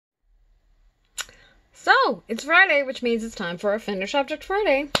So, it's Friday, which means it's time for a Finish Object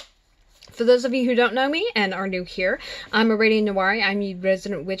Friday. For those of you who don't know me and are new here, I'm Aradia Nawari. I'm your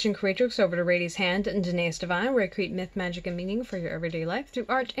resident witch and creatrix over to Radia's Hand and Danae's Divine, where I create myth, magic, and meaning for your everyday life through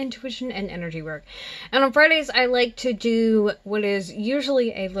art, intuition, and energy work. And on Fridays, I like to do what is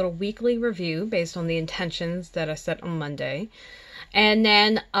usually a little weekly review based on the intentions that I set on Monday, and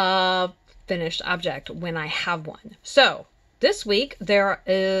then a finished object when I have one. So, this week, there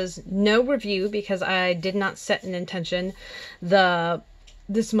is no review because I did not set an intention.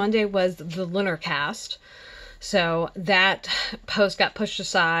 This Monday was the lunar cast, so that post got pushed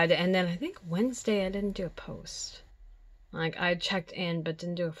aside, and then I think Wednesday I didn't do a post. Like, I checked in but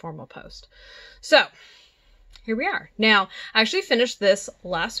didn't do a formal post. So, here we are. Now, I actually finished this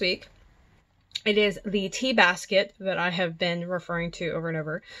last week. It is the tea basket that I have been referring to over and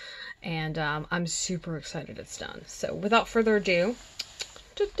over. And I'm super excited it's done. So without further ado,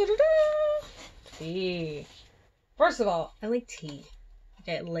 tea. First of all, I like tea.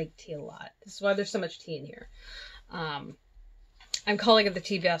 Okay, I like tea a lot. This is why there's so much tea in here. I'm calling it the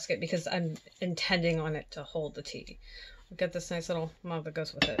tea basket because I'm intending on it to hold the tea. I've got this nice little mug that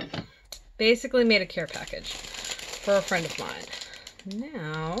goes with it. Basically made a care package for a friend of mine.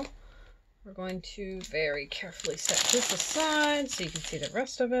 Now, we're going to very carefully set this aside so you can see the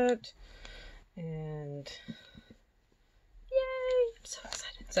rest of it. And yay! I'm so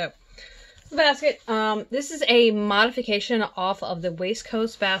excited. So, the basket. This is a modification off of the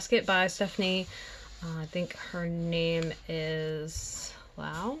Waistcoast basket by Stephanie. I think her name is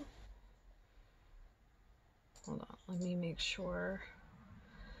Lau. Hold on, let me make sure.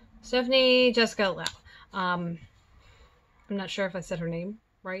 Stephanie Jessica Lau. I'm not sure if I said her name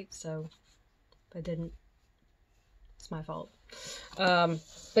right, so if I didn't, it's my fault.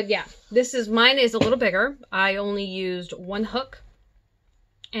 But yeah, mine is a little bigger. I only used one hook,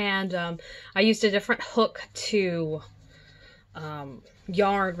 and I used a different hook to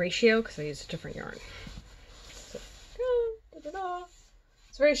yarn ratio because I used a different yarn. So,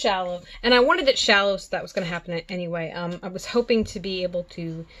 it's very shallow, and I wanted it shallow, so that was going to happen anyway. I was hoping to be able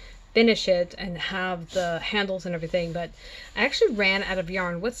to finish it and have the handles and everything, but I actually ran out of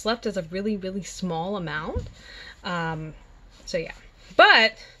yarn. What's left is a really, really small amount. So yeah,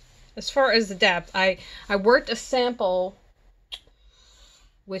 but as far as the depth, I worked a sample,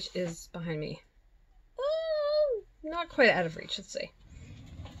 which is behind me. Not quite out of reach. Let's see.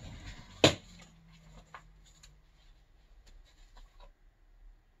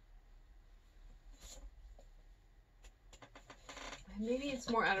 Maybe it's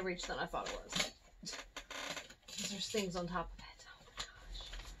more out of reach than I thought it was. There's things on top of it. Oh my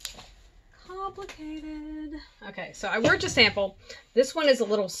gosh. Complicated. Okay, so I worked a sample. This one is a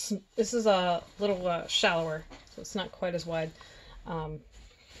little shallower, so it's not quite as wide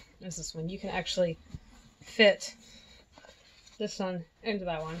as this one. You can actually fit this one into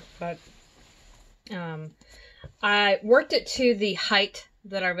that one, but I worked it to the height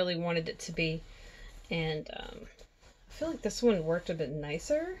that I really wanted it to be, and I feel like this one worked a bit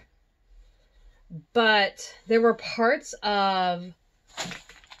nicer, but there were parts of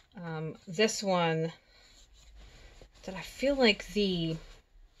this one that I feel like the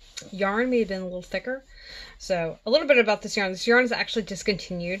yarn may have been a little thicker. So a little bit about this yarn. This yarn is actually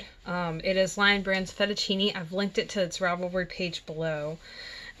discontinued. It is Lion Brand's Fettuccine. I've linked it to its Ravelry page below.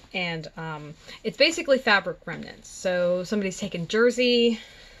 And it's basically fabric remnants. So somebody's taken jersey,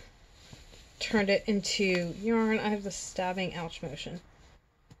 turned it into yarn. I have the stabbing ouch motion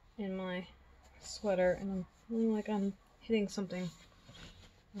in my sweater, and I'm feeling like I'm hitting something.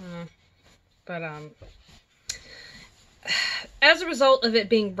 But as a result of it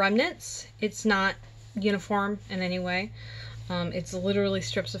being remnants, it's not uniform in any way. It's literally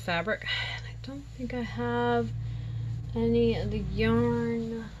strips of fabric. And I don't think I have any of the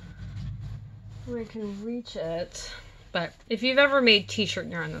yarn where I can reach it. But if you've ever made t-shirt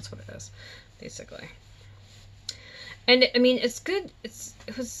yarn, that's what it is, basically. And I mean, it's good.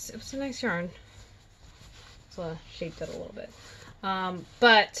 It was a nice yarn. So I shaped it a little bit.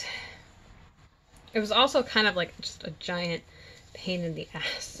 But it was also kind of like just a giant pain in the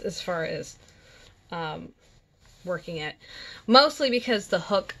ass as far as working it. Mostly because the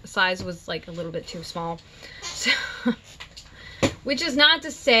hook size was like a little bit too small. So, which is not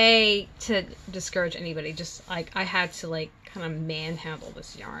to say to discourage anybody, just like I had to like kind of manhandle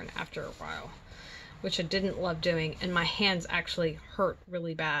this yarn after a while, which I didn't love doing, and my hands actually hurt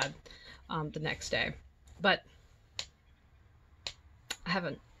really bad the next day. But I have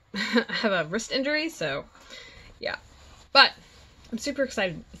a wrist injury, so yeah. But I'm super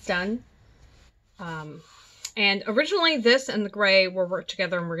excited. It's done. And originally this and the gray were worked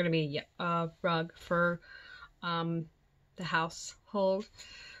together and were going to be a rug for the household.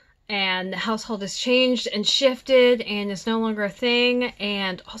 And the household has changed and shifted and is no longer a thing.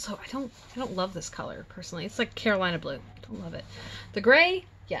 And also, I don't love this color personally. It's like Carolina blue. Don't love it. The gray,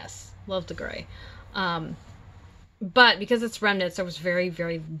 yes, love the gray. But because it's remnants, there was very,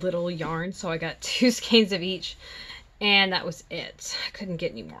 very little yarn, so I got 2 skeins of each, and that was it. I couldn't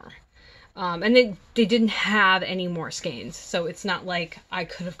get any more. And they didn't have any more skeins, so it's not like I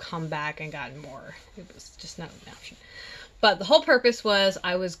could have come back and gotten more. It was just not an option. But the whole purpose was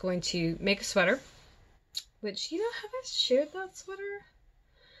I was going to make a sweater, which, have I shared that sweater?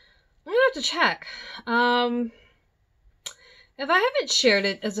 I'm gonna have to check. If I haven't shared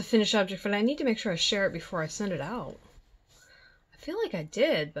it as a finished object, but I need to make sure I share it before I send it out. I feel like I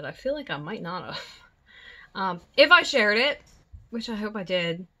did, but I feel like I might not have. If I shared it, which I hope I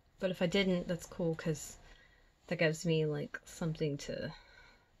did, but if I didn't, that's cool, because that gives me, like, something to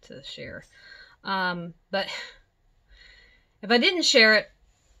share. But if I didn't share it,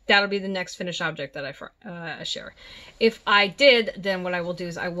 that'll be the next finished object that I share. If I did, then what I will do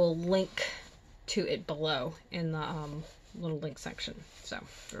is I will link to it below in the little link section. So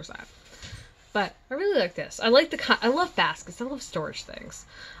there's that. But I really like this. I love baskets. I love storage things.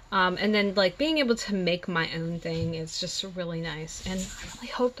 And then like being able to make my own thing is just really nice. And I really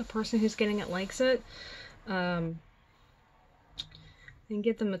hope the person who's getting it likes it. And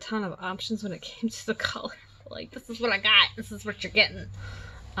give them a ton of options when it came to the color. Like, this is what I got. This is what you're getting.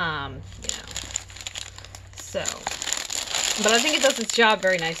 So, but I think it does its job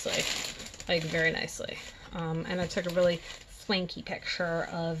very nicely. Like, very nicely. And I took a really swanky picture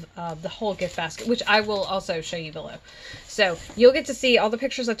of the whole gift basket, which I will also show you below. So, you'll get to see all the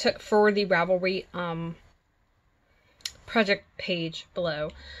pictures I took for the Ravelry project page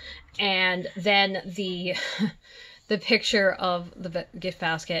below. And then the the picture of the gift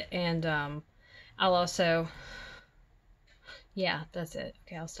basket, and I'll also, yeah, that's it.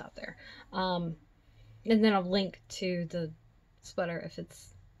 Okay, I'll stop there. And then I'll link to the sweater if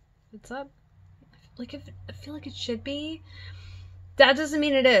it's up. Like, if I feel like it should be, that doesn't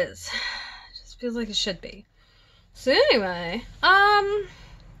mean it is. It just feels like it should be. So anyway,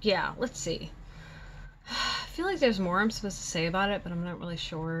 yeah, let's see. I feel like there's more I'm supposed to say about it, but I'm not really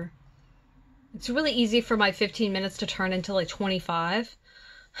sure. It's really easy for my 15 minutes to turn into like 25.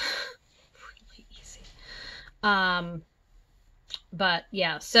 Really easy. But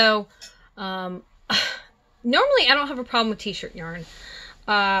yeah, so normally I don't have a problem with t-shirt yarn.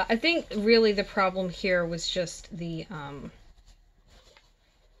 I think really the problem here was just the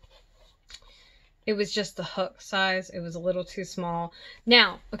it was just the hook size. It was a little too small.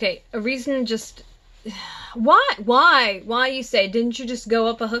 Now, okay, a reason just why you say, didn't you just go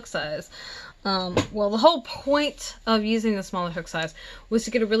up a hook size? Well, the whole point of using the smaller hook size was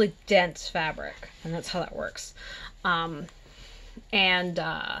to get a really dense fabric, and that's how that works. That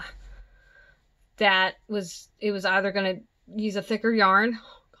was, it was either going to use a thicker yarn,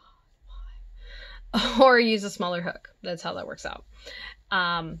 oh God, why? Or use a smaller hook. That's how that works out.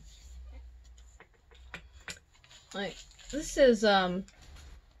 Like, this is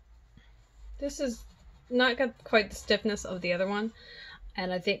not got quite the stiffness of the other one.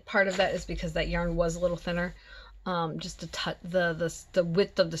 And I think part of that is because that yarn was a little thinner. Just a touch, the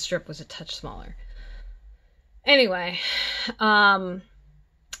width of the strip was a touch smaller. Anyway, so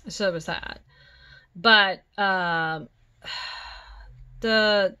it was that. But the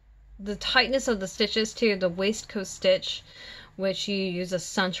tightness of the stitches too, the waistcoat stitch, which you use a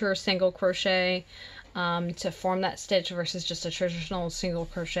center single crochet to form that stitch versus just a traditional single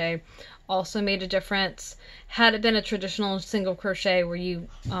crochet, also made a difference. Had it been a traditional single crochet where you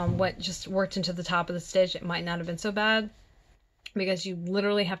worked into the top of the stitch, it might not have been so bad, because you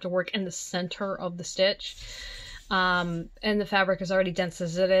literally have to work in the center of the stitch. And the fabric is already dense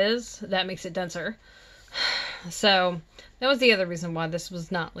as it is. That makes it denser. So that was the other reason why this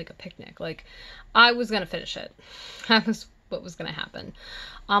was not like a picnic. Like, I was going to finish it. That was what was going to happen.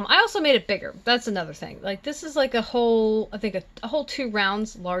 I also made it bigger. That's another thing. Like, this is like a whole, I think a whole 2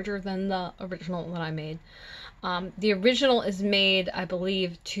 rounds larger than the original that I made. The original is made, I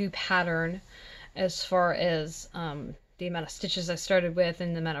believe, to pattern as far as the amount of stitches I started with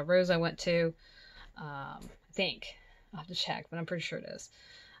and the amount of rows I went to. I think. I'll have to check, but I'm pretty sure it is.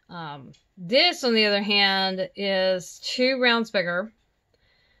 This, on the other hand, is 2 rounds bigger.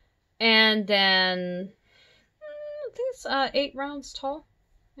 And then, I think it's 8 rounds tall.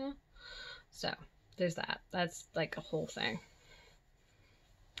 Yeah. So, there's that. That's like a whole thing.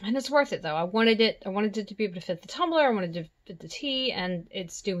 And it's worth it, though. I wanted it to be able to fit the tumbler. I wanted it to fit the tea, and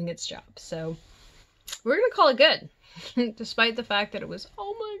it's doing its job. So, we're gonna call it good. Despite the fact that it was,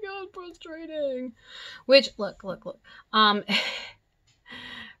 oh my god, frustrating. Which, look.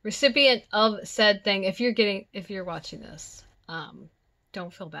 Recipient of said thing, if you're watching this,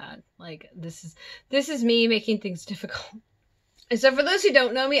 don't feel bad. Like, this is me making things difficult. And so for those who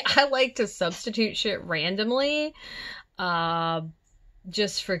don't know me, I like to substitute shit randomly,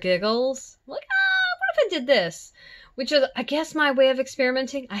 just for giggles. Like, what if I did this? Which is, I guess, my way of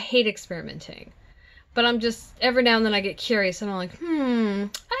experimenting. I hate experimenting. But I'm just, every now and then I get curious and I'm like,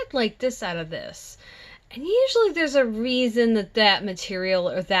 I'd like this out of this. And usually there's a reason that material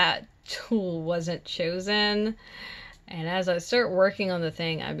or that tool wasn't chosen. And as I start working on the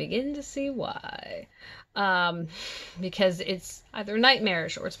thing, I begin to see why. Because it's either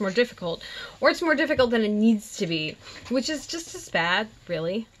nightmarish or it's more difficult than it needs to be, which is just as bad,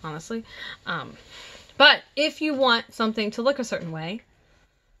 really, honestly. But if you want something to look a certain way,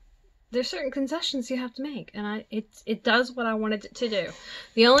 there's certain concessions you have to make, and it does what I wanted it to do.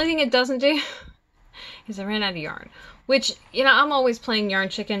 The only thing it doesn't do is I ran out of yarn, which, you know, I'm always playing yarn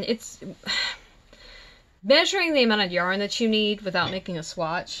chicken. It's measuring the amount of yarn that you need without making a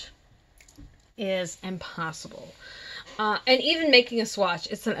swatch is impossible. And even making a swatch,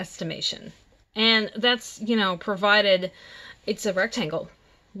 it's an estimation. And that's, you know, provided it's a rectangle,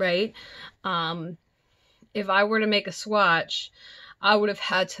 right? If I were to make a swatch, I would have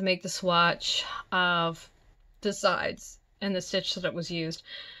had to make the swatch of the sides and the stitch that was used,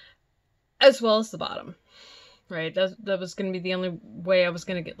 as well as the bottom, right? That was going to be the only way I was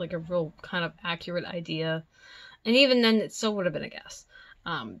going to get like a real kind of accurate idea. And even then, it still would have been a guess.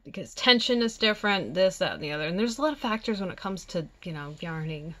 Because tension is different, this, that, and the other. And there's a lot of factors when it comes to, you know,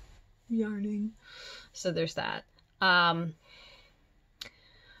 yarning. So there's that. But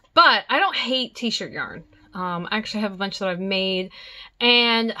I don't hate t-shirt yarn. I actually have a bunch that I've made.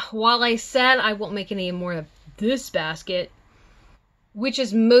 And while I said I won't make any more of this basket, which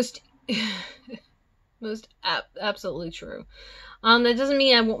is absolutely true. That doesn't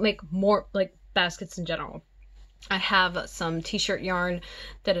mean I won't make more, like, baskets in general. I have some t-shirt yarn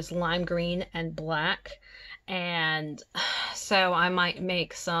that is lime green and black, and so I might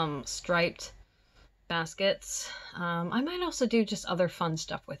make some striped baskets. I might also do just other fun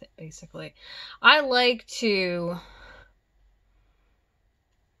stuff with it, basically. I like to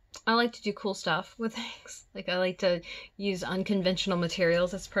do cool stuff with things. Like, I like to use unconventional materials.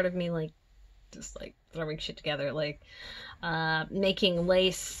 That's part of me, like, just, like, throwing shit together. Like, making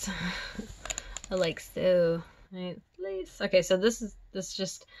lace. I like so... Right, lace. Okay, so this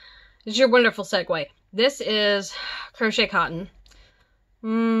is your wonderful segue. This is crochet cotton.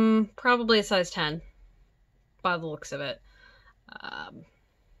 Probably a size 10 by the looks of it.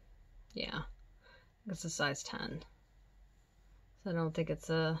 Yeah, it's a size 10. So I don't think it's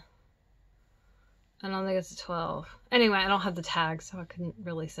a 12. Anyway, I don't have the tag, so I couldn't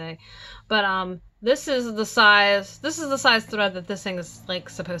really say. But this is the size thread that this thing is, like,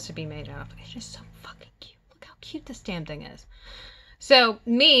 supposed to be made out of. It's just so fucking cute. Look how cute this damn thing is. So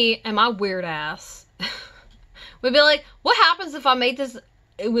me and my weird ass would be like, what happens if I made this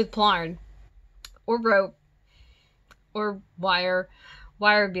with plarn or rope or wire?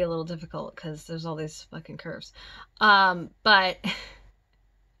 Wire would be a little difficult because there's all these fucking curves. But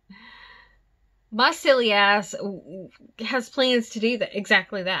my silly ass has plans to do that,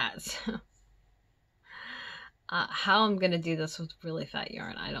 exactly that. So, how I'm gonna do this with really fat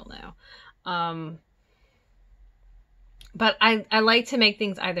yarn, I don't know. But I like to make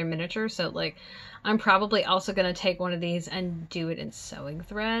things either miniature, so, like, I'm probably also gonna take one of these and do it in sewing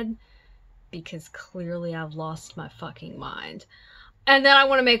thread, because clearly I've lost my fucking mind. And then I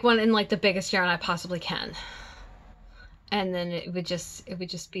want to make one in, like, the biggest yarn I possibly can. And then it would just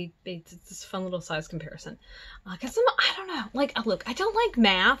be this fun little size comparison. Because I don't know. Like, look, I don't like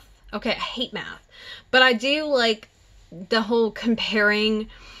math. Okay, I hate math. But I do like the whole comparing,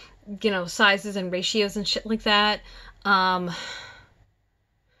 you know, sizes and ratios and shit like that. Because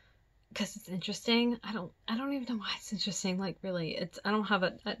it's interesting. I don't even know why it's interesting. Like, really,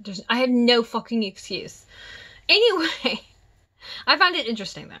 I have no fucking excuse. Anyway, I find it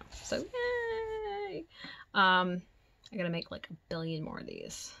interesting though. So yay. I gotta make like 1 billion more of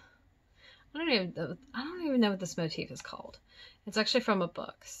these. I don't even know what this motif is called. It's actually from a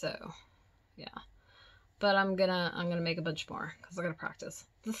book, so yeah. But I'm gonna make a bunch more because I gotta practice.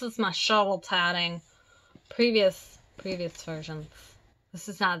 This is my shawl tatting. Previous versions. This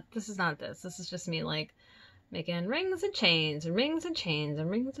is not this. This is just me, like, making rings and chains and rings and chains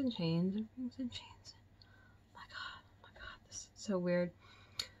and rings and chains and rings and chains. Oh my god, this is so weird.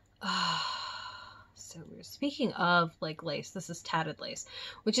 so weird. Speaking of, like, lace, this is tatted lace,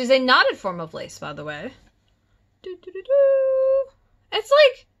 which is a knotted form of lace, by the way. It's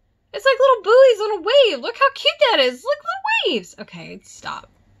like little buoys on a wave. Look how cute that is. Look, little waves. Okay, stop.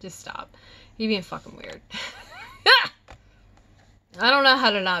 Just stop. You're being fucking weird. I don't know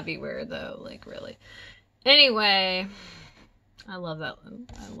how to not be weird, though. Like, really. Anyway, I love that.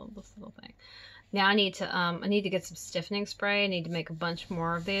 I love this little thing. Now I need to get some stiffening spray. I need to make a bunch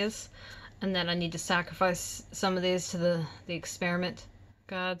more of these. And then I need to sacrifice some of these to the experiment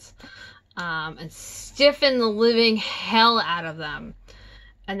gods. And stiffen the living hell out of them.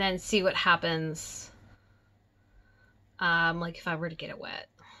 And then see what happens. Like if I were to get it wet.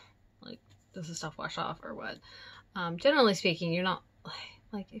 Like, does the stuff wash off or what? Generally speaking, you're not,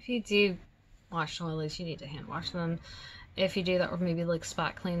 like, if you do wash toiletries, you need to hand wash them. If you do that, or maybe, like,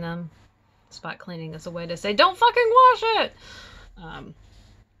 spot clean them. Spot cleaning is a way to say, don't fucking wash it! Oh,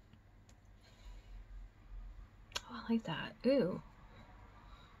 I like that. Ooh.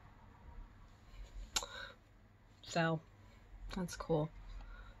 So, that's cool.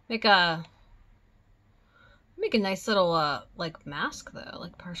 Make a nice little, like, mask, though.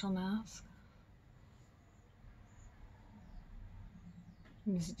 Like, partial mask.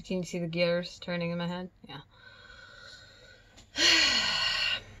 Can you see the gears turning in my head? Yeah.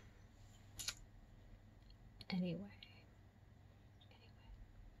 Anyway.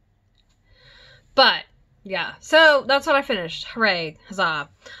 But, yeah. So, that's what I finished. Hooray. Huzzah.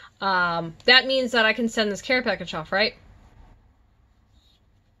 That means that I can send this care package off, right?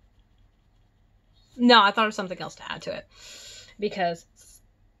 No, I thought of something else to add to it. Because it's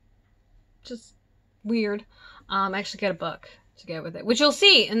just weird. I actually got a book to go with it, which you'll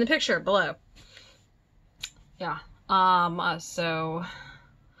see in the picture below. Yeah. So I'm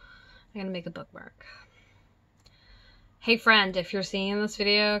gonna make a bookmark. Hey friend, if you're seeing this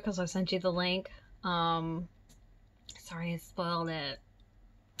video, because I sent you the link, sorry I spoiled it.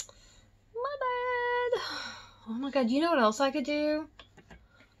 My bad. Oh my god, you know what else I could do?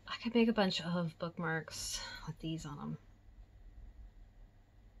 I could make a bunch of bookmarks with these on them.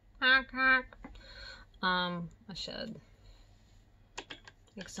 I should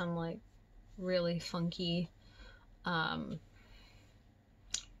make some, like, really funky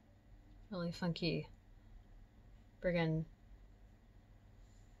friggin'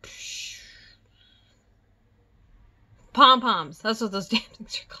 pom-poms. That's what those damn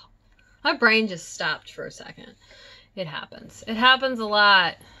things are called. My brain just stopped for a second. It happens. It happens a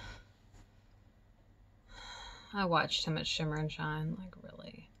lot. I watch too much Shimmer and Shine. Like,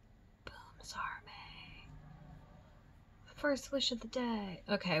 really. Booms Army. First wish of the day.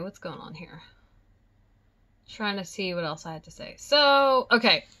 Okay, what's going on here? Trying to see what else I had to say. So,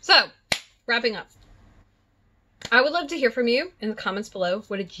 okay. So, wrapping up. I would love to hear from you in the comments below.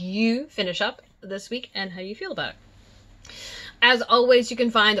 What did you finish up this week and how you feel about it? As always, you can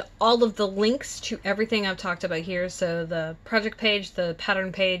find all of the links to everything I've talked about here. So the project page, the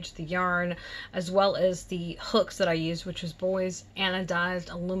pattern page, the yarn, as well as the hooks that I used, which was Boy's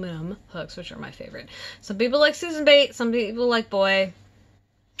anodized aluminum hooks, which are my favorite. Some people like Susan bait, some people like Boy.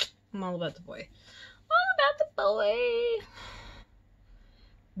 I'm all about the Boy. All about the Boy.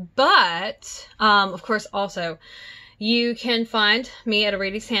 But, of course, also, you can find me at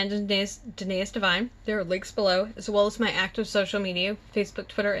Aradia's Hand and Danae's Divine. There are links below, as well as my active social media, Facebook,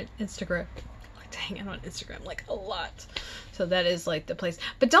 Twitter, and Instagram. I like to hang out on Instagram, like, a lot. So that is, like, the place.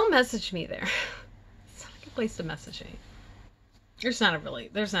 But don't message me there. It's not a good place to message me. There's not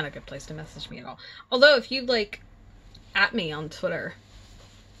a good place to message me at all. Although, if you, like, at me on Twitter,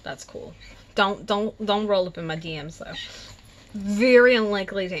 that's cool. Don't roll up in my DMs, though. Very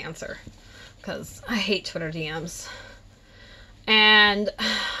unlikely to answer. Because I hate Twitter DMs. And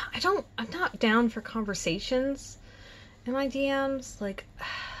I'm not down for conversations in my DMs. Like,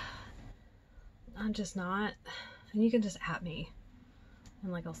 I'm just not. And you can just at me.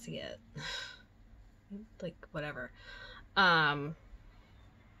 And, like, I'll see it. Like, whatever. And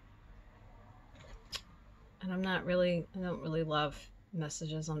I don't really love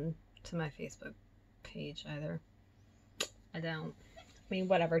messages to my Facebook page either. I don't. I mean,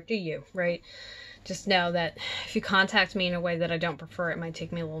 whatever, do you, right? Just know that if you contact me in a way that I don't prefer, it might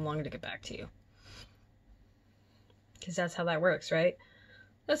take me a little longer to get back to you. Because that's how that works, right?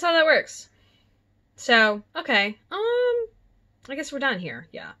 That's how that works. So, okay. I guess we're done here.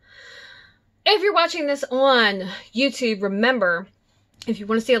 Yeah. If you're watching this on YouTube, remember, if you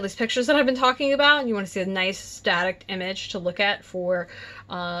want to see all these pictures that I've been talking about, and you want to see a nice static image to look at for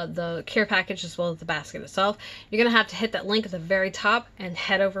the care package as well as the basket itself, you're going to have to hit that link at the very top and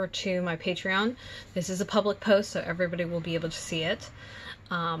head over to my Patreon. This is a public post, so everybody will be able to see it.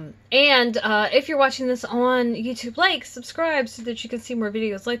 And if you're watching this on YouTube, like, subscribe so that you can see more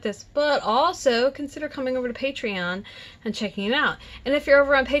videos like this, but also consider coming over to Patreon and checking it out. And if you're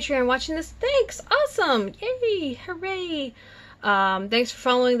over on Patreon watching this, thanks! Awesome! Yay! Hooray! Thanks for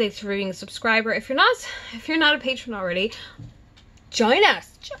following, thanks for being a subscriber. If you're not a patron already, join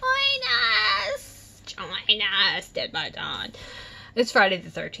us! Join us! Dead by Dawn. It's Friday the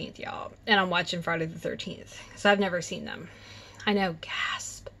 13th, y'all. And I'm watching Friday the 13th. Because I've never seen them. I know,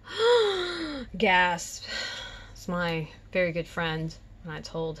 gasp. Gasp. It's my very good friend. And I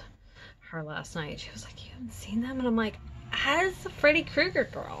told her last night, she was like, you haven't seen them? And I'm like, as a Freddy Krueger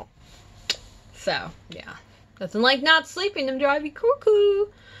girl. So, yeah. Nothing like not sleeping them drive you cuckoo.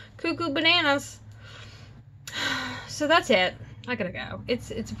 Cuckoo bananas. So that's it. I gotta go.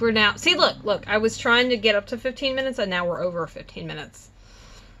 We're now. See, look. I was trying to get up to 15 minutes, and now we're over 15 minutes.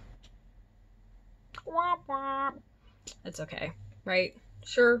 It's okay, right?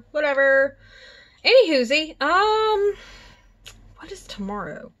 Sure, whatever. Anywhoozy, what is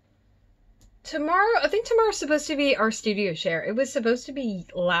tomorrow? I think tomorrow's supposed to be our studio share. It was supposed to be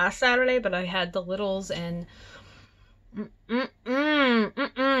last Saturday, but I had the littles and so I'm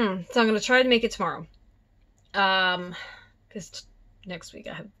gonna try to make it tomorrow. Because next week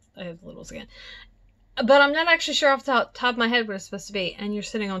I have littles again. But I'm not actually sure off the top of my head what it's supposed to be. And you're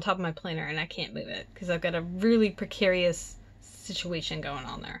sitting on top of my planner and I can't move it because I've got a really precarious situation going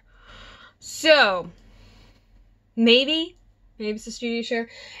on there. So maybe it's a studio share.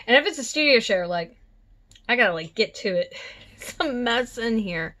 And if it's a studio share, like, I gotta like get to it. It's a mess in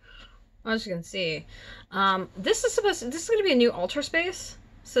here. As you can see. This is gonna be a new altar space.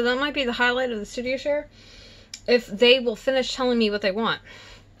 So that might be the highlight of the studio share. If they will finish telling me what they want.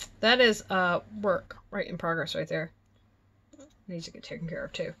 That is work right in progress right there. Needs to get taken care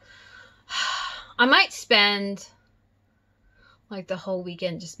of too. I might spend like the whole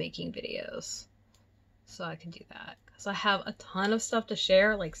weekend just making videos. So I can do that. Because I have a ton of stuff to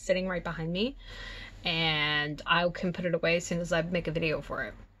share, like sitting right behind me. And I can put it away as soon as I make a video for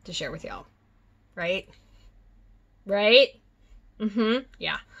it to share with y'all. Right? Right? Mm-hmm.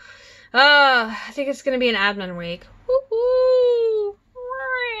 Yeah. I think it's going to be an admin week. Woo-hoo!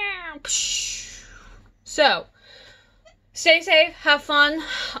 So, stay safe, have fun,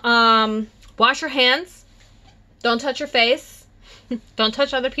 wash your hands, don't touch your face, don't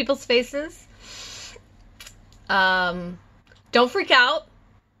touch other people's faces, don't freak out,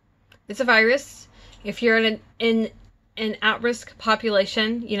 it's a virus. If you're in an at-risk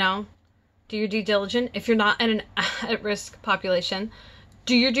population, you know, do your due diligence. If you're not in an at-risk population,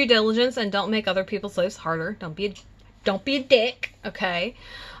 do your due diligence and don't make other people's lives harder. Don't be a dick, okay?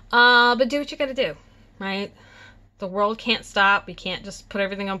 But do what you gotta do, right? The world can't stop. We can't just put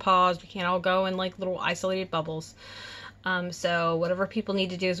everything on pause. We can't all go in like little isolated bubbles. So whatever people need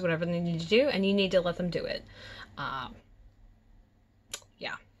to do is whatever they need to do, and you need to let them do it.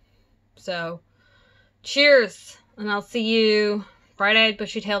 Yeah. So, cheers, and I'll see you bright-eyed,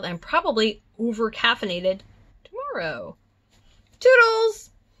 bushy-tailed, and probably over-caffeinated tomorrow.